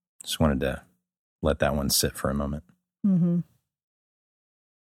just wanted to let that one sit for a moment. Mm-hmm.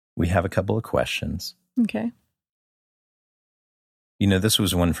 We have a couple of questions. Okay. You know, this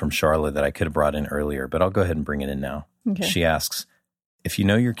was one from Charlotte that I could have brought in earlier, but I'll go ahead and bring it in now. Okay. She asks, if you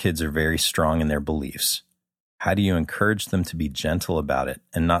know your kids are very strong in their beliefs, how do you encourage them to be gentle about it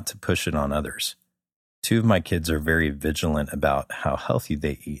and not to push it on others? 2 of my kids are very vigilant about how healthy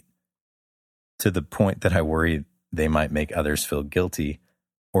they eat, to the point that I worry they might make others feel guilty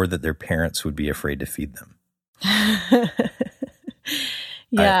or that their parents would be afraid to feed them.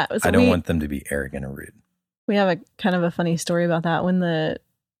 Yeah. I don't want them to be arrogant or rude. We have a kind of a funny story about that.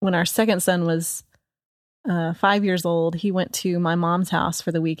 When our second son was 5 years old, he went to my mom's house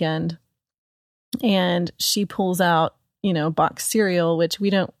for the weekend, and she pulls out, boxed cereal, which we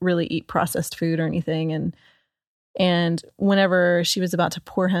don't really eat processed food or anything. And whenever she was about to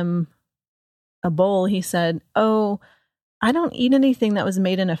pour him a bowl, he said, "Oh, I don't eat anything that was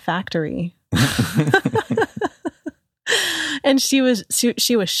made in a factory." And she was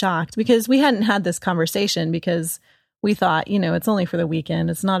shocked, because we hadn't had this conversation, because we thought, it's only for the weekend.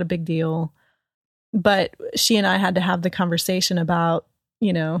 It's not a big deal. But she and I had to have the conversation about,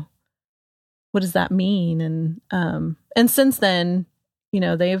 what does that mean? And since then,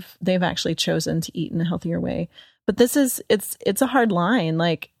 they've actually chosen to eat in a healthier way. But it's a hard line,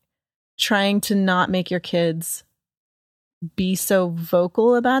 like trying to not make your kids be so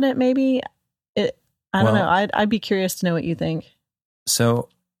vocal about it. Maybe I don't know. I'd be curious to know what you think. So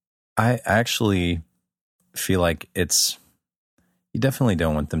I actually feel like you definitely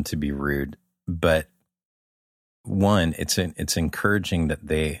don't want them to be rude, but one, it's encouraging that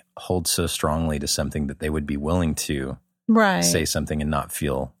they hold so strongly to something that they would be willing to say something and not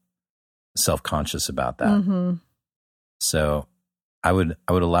feel self-conscious about that. Mm-hmm. So I would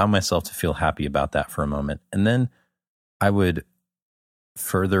allow myself to feel happy about that for a moment. And then I would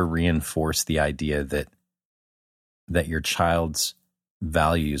further reinforce the idea that your child's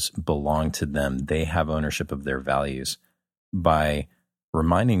values belong to them. They have ownership of their values, by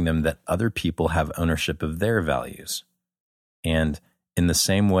reminding them that other people have ownership of their values. And in the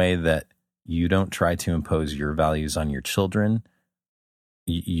same way that you don't try to impose your values on your children,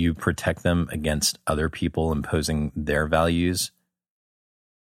 you protect them against other people imposing their values.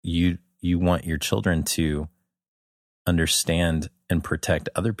 You want your children to understand and protect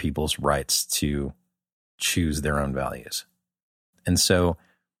other people's rights to choose their own values. And so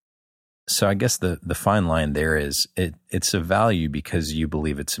I guess the fine line there is it's a value because you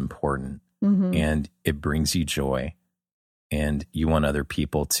believe it's important, mm-hmm. and it brings you joy, and you want other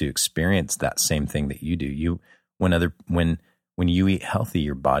people to experience that same thing that you do. When you eat healthy,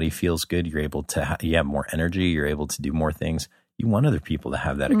 your body feels good. You're able to you have more energy. You're able to do more things. You want other people to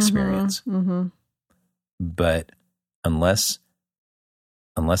have that experience. Mm-hmm. But unless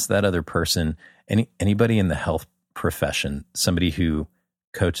that other person, anybody in the health profession, somebody who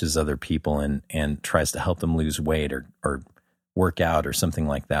coaches other people and tries to help them lose weight or work out or something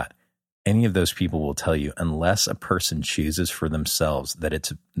like that, any of those people will tell you, unless a person chooses for themselves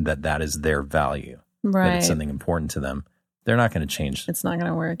that that is their value, that it's something important to them, they're not going to change. It's not going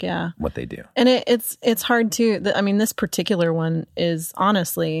to work. Yeah. What they do. And it's hard too. This particular one is,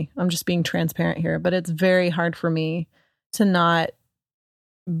 honestly, I'm just being transparent here, but it's very hard for me to not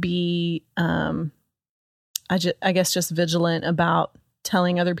be, I guess just vigilant about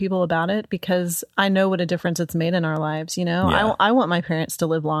telling other people about it because I know what a difference it's made in our lives. You know, Yeah. I want my parents to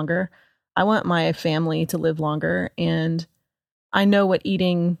live longer. I want my family to live longer. And I know what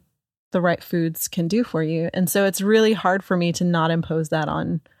eating the right foods can do for you. And so it's really hard for me to not impose that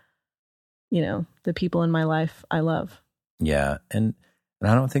on, you know, the people in my life I love. Yeah. And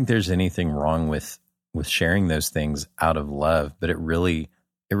I don't think there's anything wrong with sharing those things out of love, but it really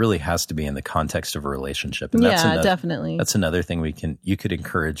has to be in the context of a relationship. And that's definitely. That's another thing you could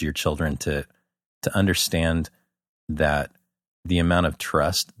encourage your children to understand that the amount of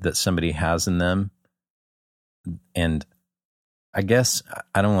trust that somebody has in them. And I guess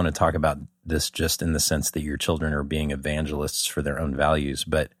I don't want to talk about this just in the sense that your children are being evangelists for their own values,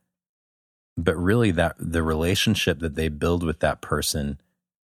 but really that the relationship that they build with that person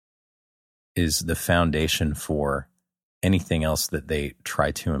is the foundation for anything else that they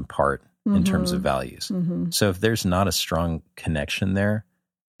try to impart in terms of values. Mm-hmm. So if there's not a strong connection there,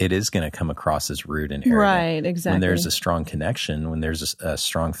 it is going to come across as rude and arrogant. Right, exactly. When there's a strong connection, when there's a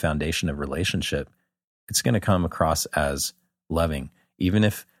strong foundation of relationship, it's going to come across as loving. Even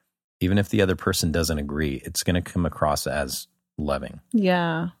if the other person doesn't agree, it's going to come across as loving.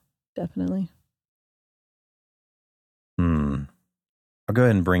 Yeah, definitely. I'll go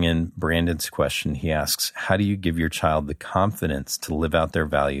ahead and bring in Brandon's question. He asks, how do you give your child the confidence to live out their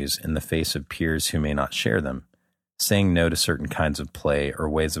values in the face of peers who may not share them, saying no to certain kinds of play or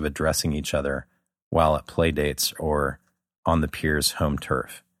ways of addressing each other while at play dates or on the peers' home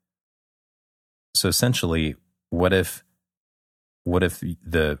turf? So essentially, what if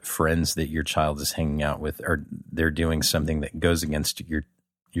the friends that your child is hanging out with they're doing something that goes against your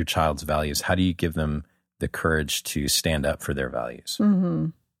child's values? How do you give them the courage to stand up for their values? Mm-hmm.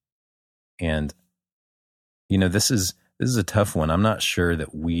 And, you know, this is a tough one. I'm not sure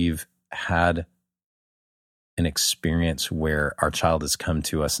that we've had an experience where our child has come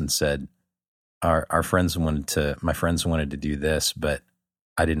to us and said, my friends wanted to do this, but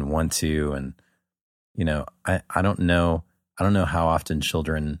I didn't want to. And, you know, I don't know how often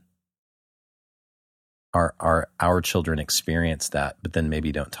our children experience that, but then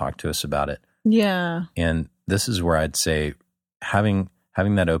maybe don't talk to us about it. Yeah. And this is where I'd say having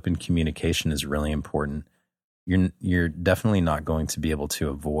that open communication is really important. You're definitely not going to be able to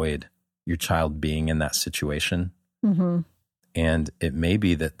avoid your child being in that situation. Mm-hmm. And it may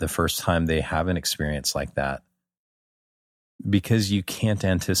be that the first time they have an experience like that, because you can't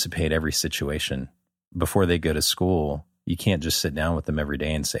anticipate every situation before they go to school, you can't just sit down with them every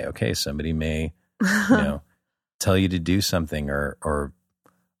day and say, okay, somebody may, tell you to do something or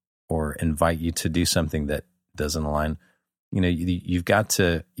invite you to do something that doesn't align. You know, you've got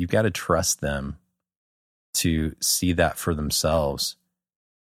to trust them to see that for themselves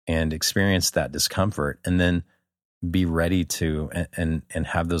and experience that discomfort, and then be ready to and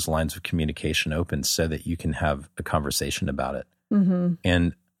have those lines of communication open so that you can have a conversation about it. Mm-hmm.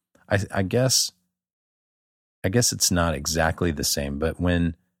 And I guess it's not exactly the same, but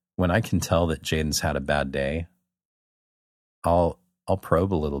when I can tell that Jaden's had a bad day, I'll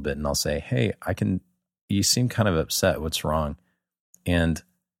probe a little bit and I'll say, hey, you seem kind of upset. What's wrong? And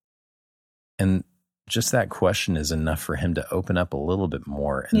just that question is enough for him to open up a little bit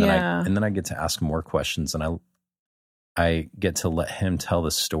more. And then I get to ask more questions, and I get to let him tell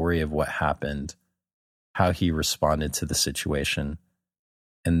the story of what happened, how he responded to the situation.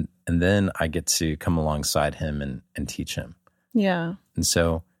 And then I get to come alongside him and teach him. Yeah. And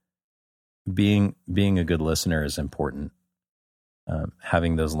so being a good listener is important.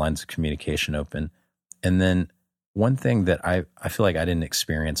 Having those lines of communication open. And then one thing that I feel like I didn't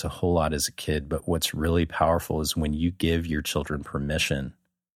experience a whole lot as a kid, but what's really powerful is when you give your children permission.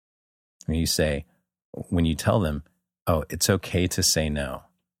 When you tell them, oh, it's okay to say no.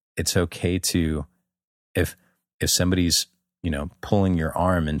 It's okay to, if somebody's, pulling your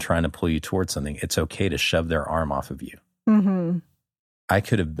arm and trying to pull you towards something, it's okay to shove their arm off of you. Mm-hmm. I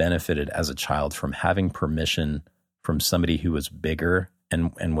could have benefited as a child from having permission from somebody who was bigger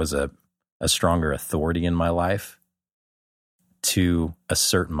and was a stronger authority in my life to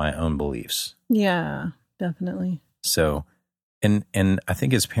assert my own beliefs. Yeah, definitely. So, and I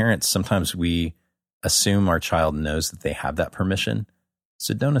think as parents, sometimes we assume our child knows that they have that permission.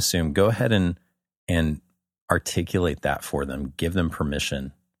 So don't assume. Go ahead and articulate that for them. Give them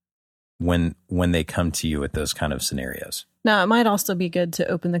permission when they come to you with those kind of scenarios. Now, it might also be good to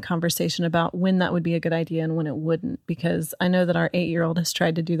open the conversation about when that would be a good idea and when it wouldn't, because I know that our 8-year-old has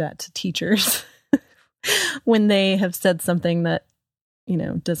tried to do that to teachers when they have said something that,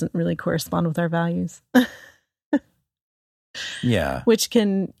 doesn't really correspond with our values. Yeah. Which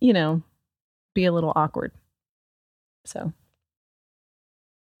can, be a little awkward. So.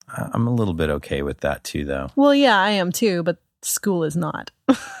 I'm a little bit okay with that too, though. Well, yeah, I am too, but school is not.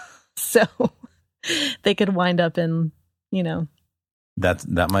 So they could wind up in,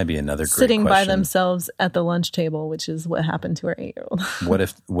 that might be another great sitting by question. themselves at the lunch table, which is what happened to our 8-year-old.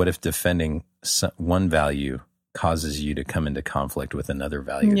 What if defending one value causes you to come into conflict with another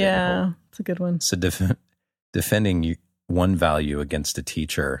value? Yeah, it's a good one. So defending one value against a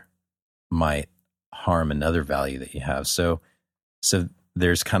teacher might harm another value that you have. So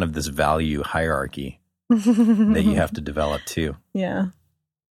there's kind of this value hierarchy that you have to develop too. Yeah.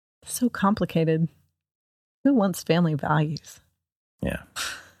 So complicated. Who wants family values? Yeah.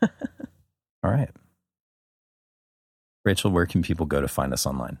 All right. Rachel, where can people go to find us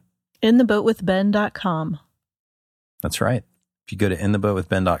online? InTheBoatWithBen.com. That's right. If you go to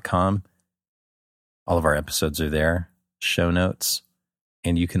InTheBoatWithBen.com, all of our episodes are there, show notes,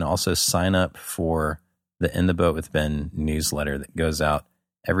 and you can also sign up for the In the Boat with Ben newsletter that goes out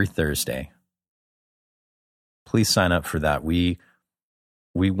every Thursday. Please sign up for that. We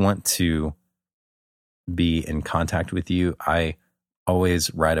want to be in contact with you. I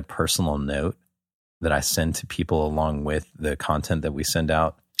always write a personal note that I send to people along with the content that we send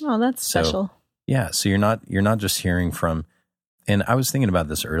out. Oh, that's special. Yeah, so you're not just hearing from, and I was thinking about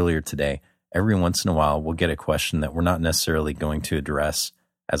this earlier today. Every once in a while, we'll get a question that we're not necessarily going to address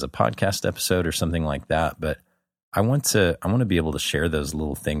as a podcast episode or something like that, but I want to be able to share those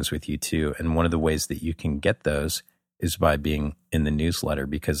little things with you too. And one of the ways that you can get those is by being in the newsletter,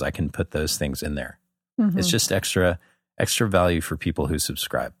 because I can put those things in there. Mm-hmm. It's just extra value for people who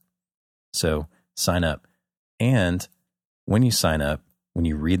subscribe. So sign up. And when you sign up, when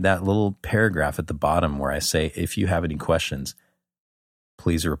you read that little paragraph at the bottom where I say, if you have any questions,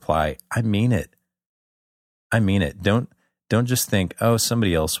 please reply, I mean it. I mean it. Don't just think, oh,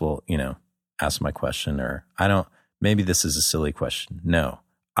 somebody else will, ask my question, or maybe this is a silly question. No,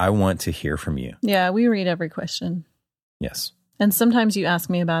 I want to hear from you. Yeah, we read every question. Yes. And sometimes you ask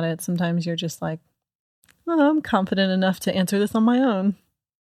me about it. Sometimes you're just like, oh, I'm confident enough to answer this on my own.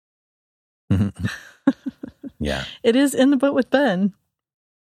 Yeah. It is In the Boat with Ben,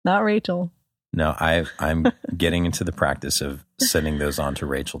 not Rachel. No, I'm getting into the practice of sending those on to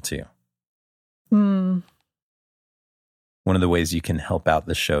Rachel too. One of the ways you can help out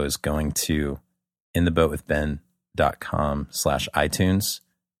the show is going to intheboatwithben.com/iTunes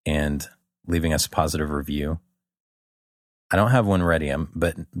and leaving us a positive review. I don't have one ready,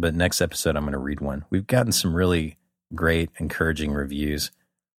 but next episode I'm going to read one. We've gotten some really great, encouraging reviews.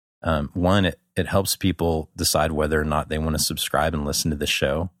 One, it helps people decide whether or not they want to subscribe and listen to the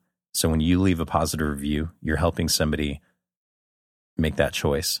show. So when you leave a positive review, you're helping somebody make that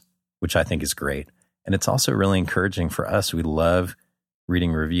choice, which I think is great. And it's also really encouraging for us. We love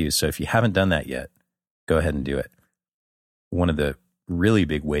reading reviews. So if you haven't done that yet, go ahead and do it. One of the really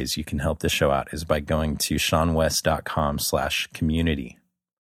big ways you can help this show out is by going to SeanWest.com/community.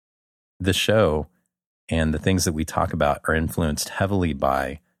 The show and the things that we talk about are influenced heavily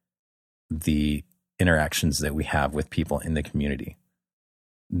by the interactions that we have with people in the community.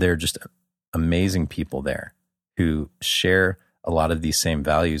 They're just amazing people there who share a lot of these same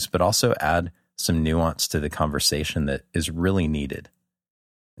values, but also add some nuance to the conversation that is really needed.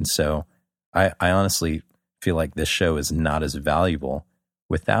 And so I honestly feel like this show is not as valuable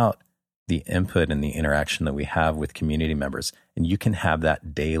without the input and the interaction that we have with community members. And you can have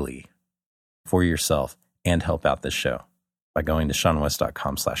that daily for yourself and help out this show by going to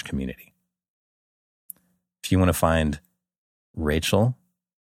SeanWest.com/community. If you want to find Rachel,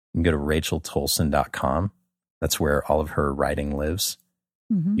 you can go to RachelTolson.com. That's where all of her writing lives.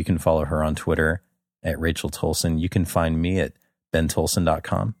 Mm-hmm. You can follow her on Twitter at Rachel Tolson. You can find me at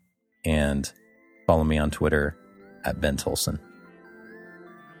BenTolson.com and follow me on Twitter at Ben Tolson.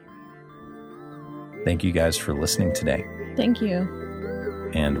 Thank you guys for listening today. Thank you.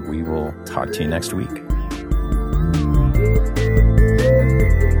 And we will talk to you next week.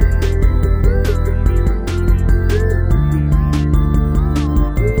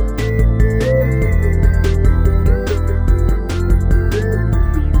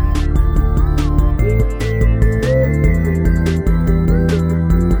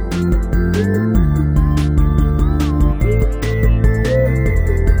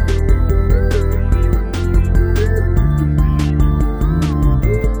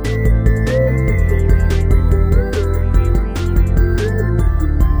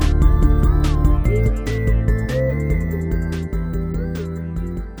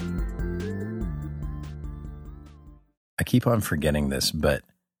 Keep on forgetting this, but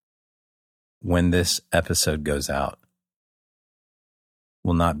when this episode goes out,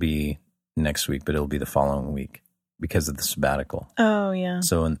 will not be next week, but it'll be the following week. because of the sabbatical. Oh, yeah.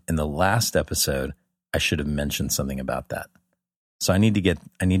 So in the last episode, I should have mentioned something about that. So I need to get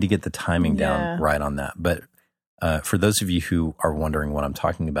the timing down right on that. But for those of you who are wondering what I'm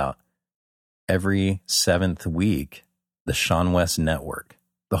talking about, every 7th week, the Sean West Network,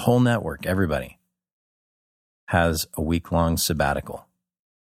 the whole network, everybody, has a week-long sabbatical.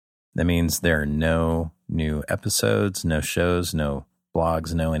 That means there are no new episodes, no shows, no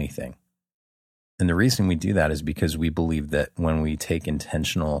blogs, no anything. And the reason we do that is because we believe that when we take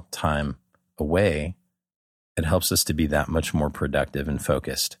intentional time away, it helps us to be that much more productive and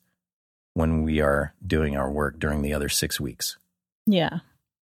focused when we are doing our work during the other 6 weeks. Yeah.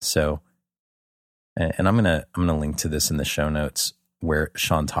 So, and I'm gonna link to this in the show notes where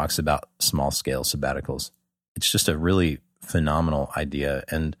Sean talks about small scale sabbaticals. It's just a really phenomenal idea,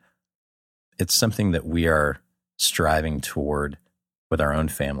 and it's something that we are striving toward with our own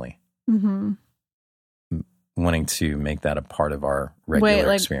family. Mm-hmm. Wanting to make that a part of our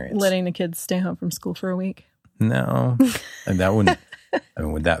regular experience. Letting the kids stay home from school for a week? No, and that wouldn't. I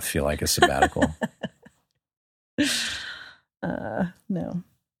mean, would that feel like a sabbatical? No,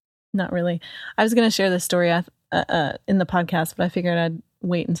 not really. I was going to share this story in the podcast, but I figured I'd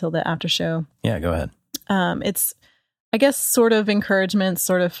wait until the after show. Yeah, go ahead. It's, I guess, sort of encouragement,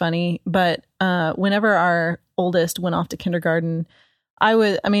 sort of funny, but whenever our oldest went off to kindergarten,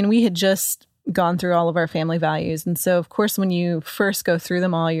 we had just gone through all of our family values. And so, of course, when you first go through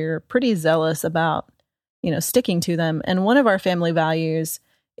them all, you're pretty zealous about, sticking to them. And one of our family values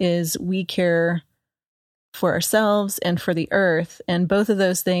is we care for ourselves and for the earth. And both of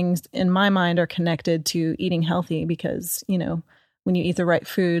those things, in my mind, are connected to eating healthy because, when you eat the right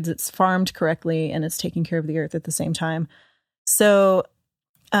foods, it's farmed correctly and it's taking care of the earth at the same time. So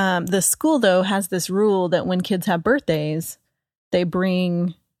the school, though, has this rule that when kids have birthdays, they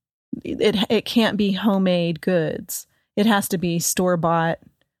bring... It can't be homemade goods. It has to be store-bought,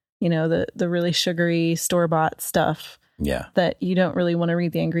 the really sugary store-bought stuff. Yeah. That you don't really want to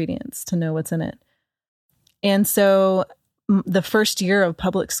read the ingredients to know what's in it. And so the first year of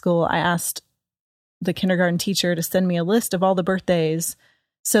public school, I asked the kindergarten teacher to send me a list of all the birthdays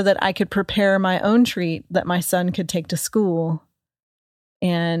so that I could prepare my own treat that my son could take to school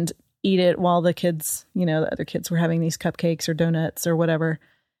and eat it while the kids, the other kids were having these cupcakes or donuts or whatever.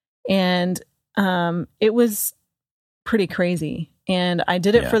 And it was pretty crazy. And I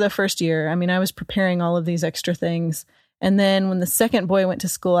did it for the first year. I mean, I was preparing all of these extra things. And then when the second boy went to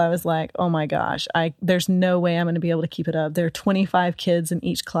school, I was like, oh my gosh, there's no way I'm going to be able to keep it up. There are 25 kids in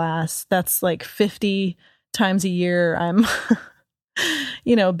each class. That's like 50 times a year I'm,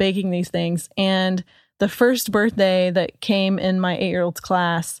 baking these things. And the first birthday that came in my 8-year-old's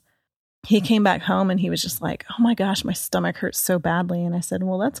class, he came back home and he was just like, oh my gosh, my stomach hurts so badly. And I said,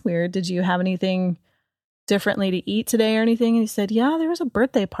 well, that's weird. Did you have anything differently to eat today or anything? And he said, yeah, there was a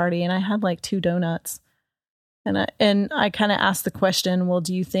birthday party and I had like 2 donuts. And I kind of asked the question, well,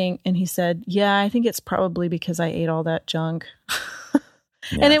 do you think? And he said, yeah, I think it's probably because I ate all that junk.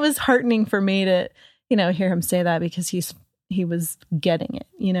 Yeah. And it was heartening for me to, hear him say that because he was getting it,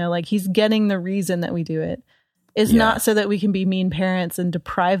 like he's getting the reason that we do it. Is not so that we can be mean parents and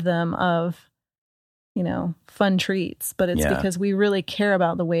deprive them of, fun treats, but it's because we really care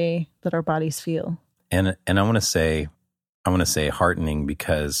about the way that our bodies feel. And I want to say heartening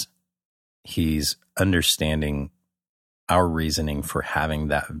because he's understanding our reasoning for having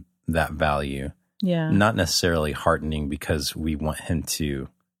that value. Yeah. Not necessarily heartening because we want him to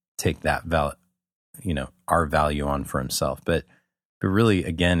take that our value on for himself, but really,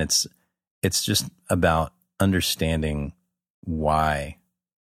 again, it's just about understanding why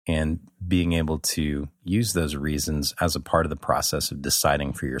and being able to use those reasons as a part of the process of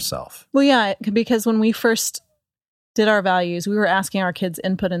deciding for yourself. Well, yeah, because when we first did our values, we were asking our kids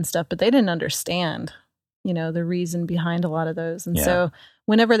input and stuff, but they didn't understand, the reason behind a lot of those. And so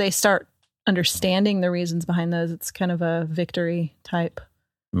whenever they start understanding the reasons behind those, it's kind of a victory type.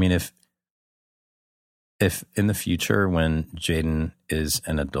 I mean, if in the future when Jaden is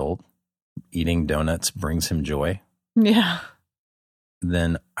an adult, eating donuts brings him joy,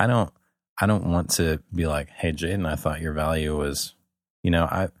 then I don't want to be like, hey, Jaden, I thought your value was,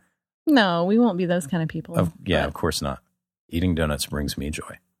 No, we won't be those kind of people. Of course not. Eating donuts brings me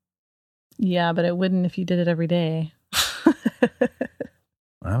joy. Yeah, but it wouldn't if you did it every day.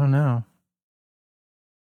 I don't know.